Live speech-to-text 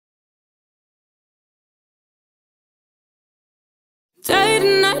day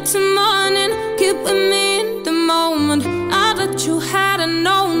to night to morning. Get with me in the moment. I thought you hadn't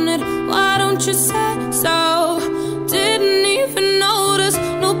known it. Why don't you say so? Didn't even notice.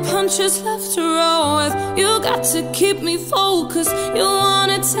 No punches left to roll with. You got to keep me focused. You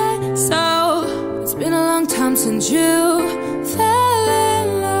wanna take so. It's been a long time since you fell in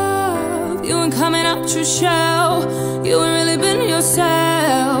love. You ain't coming out your shell. You ain't really been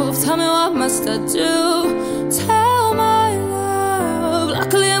yourself. Tell me what must I do? Tell my love.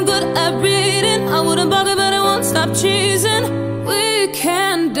 Luckily I'm good at reading. I wouldn't bug it, but I won't stop cheesing. We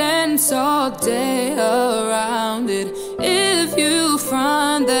can dance all day around it. If you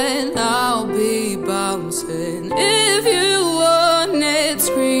front, then I'll be bouncing. If you want it,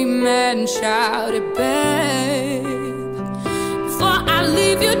 scream and shout it, babe. Before I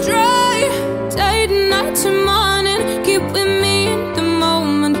leave you dry, day to night to morning. Keep with me in the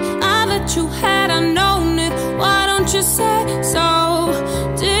moment. I that you had, I known it. Why don't you say so?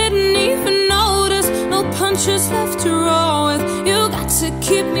 Didn't even notice. No punches left to roll with. You got to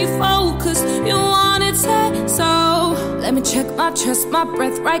keep me focused. You wanted say so. Let me check my chest, my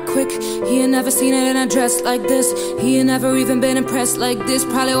breath right quick. He ain't never seen it in a dress like this. He ain't never even been impressed like this.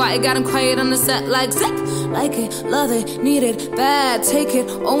 Probably why he got him quiet on the set like Zach. Like it, love it, need it, bad. Take it,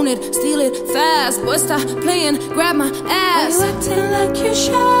 own it, steal it, fast. Boy, stop playing, grab my ass. Why you acting like you're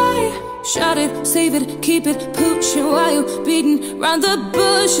shy? Shut it, save it, keep it, pushing. Why you beating round the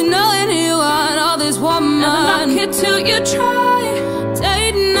bush? Knowing you want all this woman. Never knock it till you try.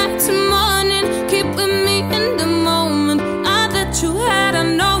 Day to night to morning. Keep with me in the moment. I that you had, I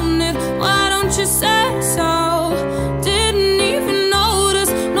known it. Why don't you say so? Didn't even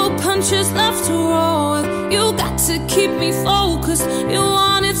notice. No punches left to roll with. You got to keep me focused. You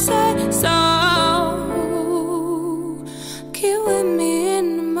wanted say so. Keep with me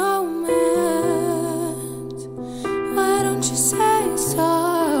in the moment. Why don't you say so?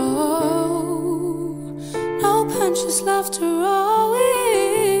 No punches left to roll with.